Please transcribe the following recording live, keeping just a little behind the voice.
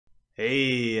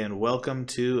Hey, and welcome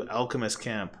to Alchemist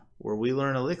Camp, where we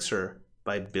learn Elixir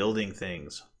by building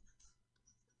things.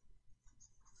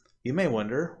 You may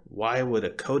wonder, why would a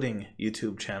coding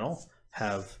YouTube channel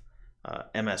have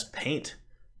MS Paint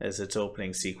as its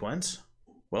opening sequence?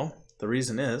 Well, the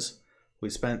reason is, we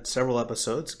spent several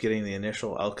episodes getting the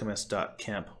initial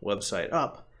alchemist.camp website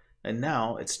up, and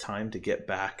now it's time to get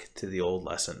back to the old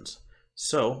lessons.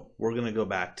 So, we're going to go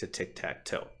back to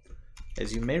tic-tac-toe.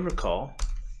 As you may recall,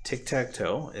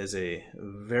 tic-tac-toe is a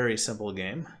very simple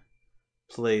game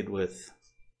played with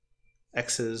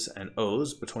X's and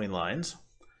O's between lines,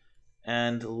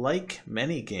 and like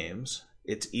many games,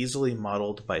 it's easily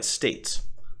modeled by states.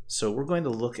 So we're going to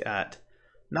look at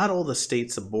not all the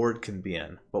states the board can be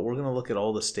in, but we're going to look at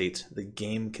all the states the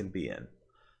game can be in.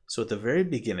 So at the very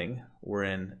beginning, we're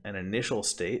in an initial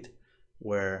state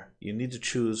where you need to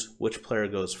choose which player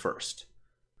goes first.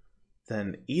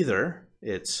 Then either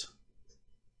it's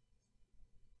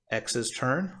X's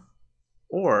turn,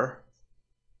 or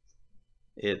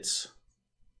it's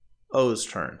O's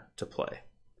turn to play.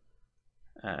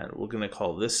 And we're going to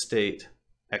call this state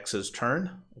X's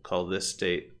turn, we'll call this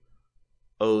state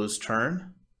O's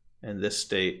turn, and this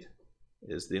state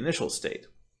is the initial state.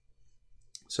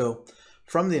 So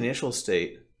from the initial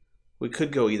state, we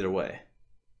could go either way.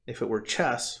 If it were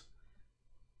chess,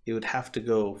 it would have to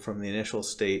go from the initial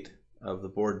state of the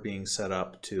board being set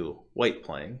up to white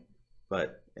playing,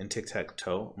 but in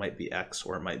tic-tac-toe, it might be X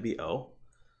or it might be O.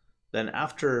 Then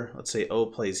after, let's say O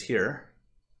plays here,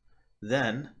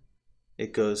 then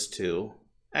it goes to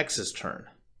X's turn.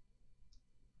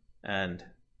 And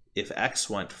if X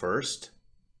went first,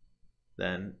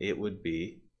 then it would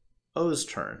be O's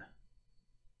turn.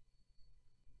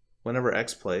 Whenever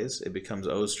X plays, it becomes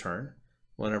O's turn.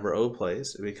 Whenever O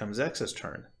plays, it becomes X's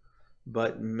turn.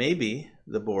 But maybe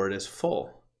the board is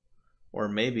full, or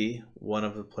maybe one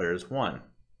of the players won.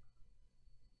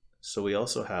 So we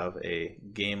also have a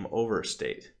game over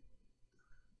state.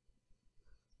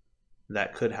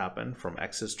 That could happen from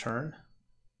X's turn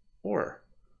or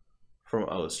from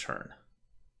O's turn.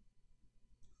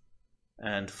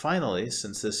 And finally,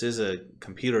 since this is a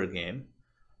computer game,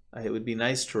 it would be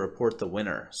nice to report the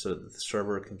winner so that the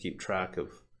server can keep track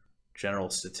of general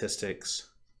statistics,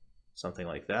 something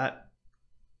like that.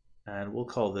 And we'll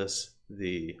call this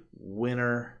the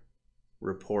winner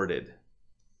reported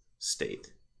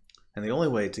state. And the only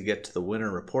way to get to the winner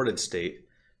reported state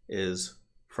is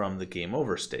from the game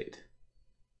over state.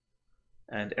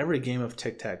 And every game of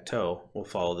tic-tac-toe will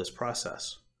follow this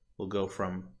process. We'll go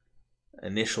from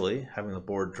initially having the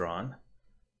board drawn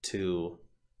to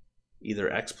either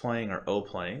X playing or O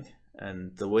playing.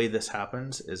 And the way this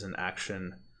happens is an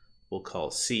action we'll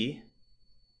call C,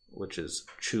 which is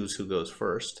choose who goes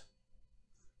first.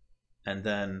 And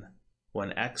then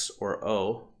when X or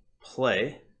O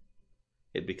play,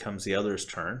 it becomes the other's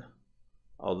turn,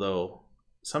 although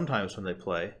sometimes when they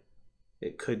play,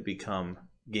 it could become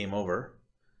game over.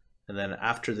 And then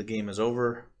after the game is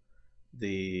over,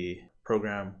 the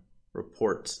program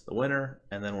reports the winner,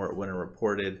 and then we're at winner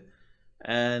reported.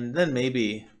 And then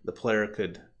maybe the player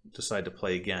could decide to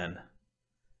play again,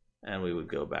 and we would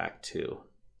go back to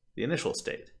the initial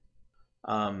state.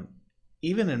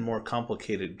 Even in more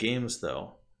complicated games,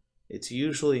 though, it's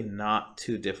usually not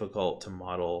too difficult to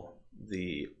model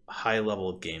the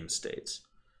high-level game states.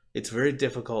 It's very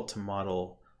difficult to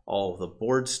model all of the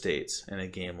board states in a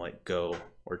game like Go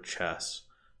or chess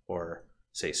or,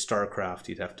 say, StarCraft.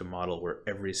 You'd have to model where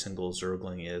every single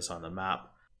zergling is on the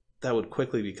map. That would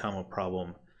quickly become a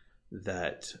problem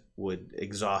that would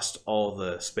exhaust all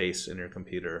the space in your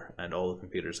computer and all the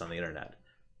computers on the internet.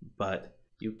 But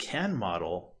you can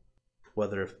model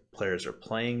whether if players are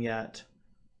playing yet,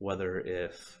 whether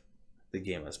if the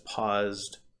game is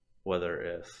paused, whether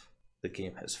if the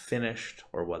game has finished,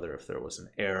 or whether if there was an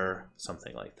error,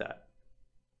 something like that.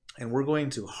 And we're going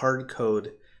to hard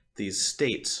code these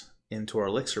states into our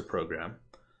Elixir program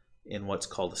in what's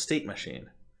called a state machine.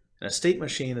 And a state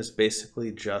machine is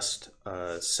basically just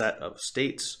a set of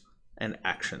states and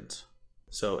actions.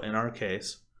 So in our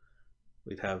case,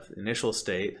 we'd have initial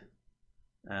state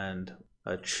and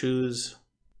a choose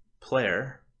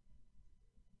player,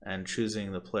 and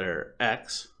choosing the player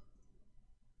X.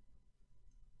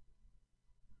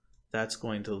 That's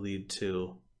going to lead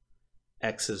to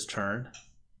X's turn,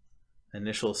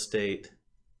 initial state,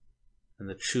 and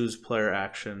the choose player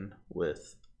action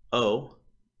with O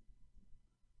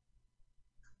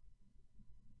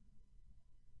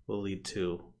will lead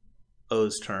to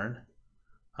O's turn.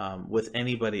 With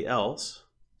anybody else,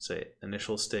 say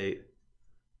initial state,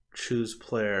 choose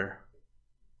player,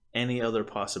 any other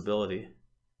possibility,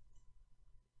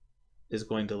 is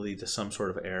going to lead to some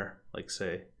sort of error, like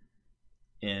say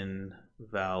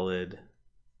invalid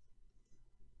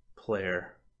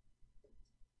player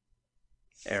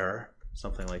error,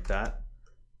 something like that.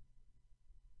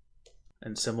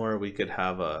 And similar, we could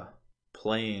have a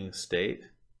playing state,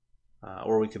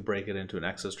 or we could break it into an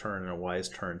X's turn and a Y's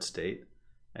turn state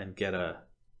and get a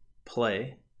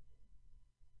play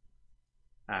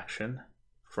action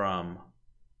from,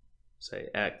 say,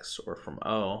 X or from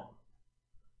O,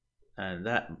 and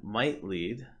that might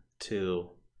lead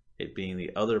to it being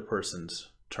the other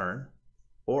person's turn,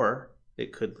 or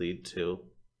it could lead to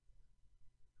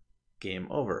game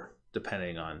over,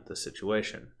 depending on the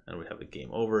situation. And we have a game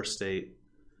over state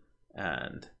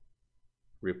and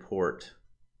report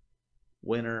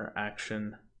winner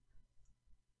action.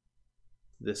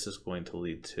 This is going to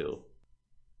lead to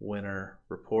winner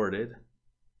reported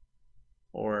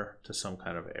or to some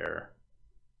kind of error.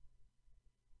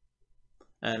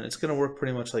 And it's going to work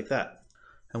pretty much like that.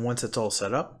 And once it's all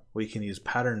set up, we can use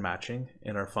pattern matching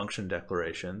in our function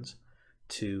declarations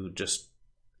to just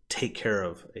take care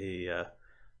of a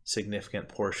significant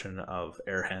portion of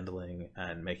error handling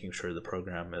and making sure the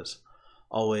program is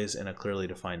always in a clearly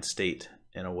defined state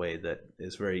in a way that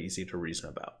is very easy to reason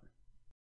about.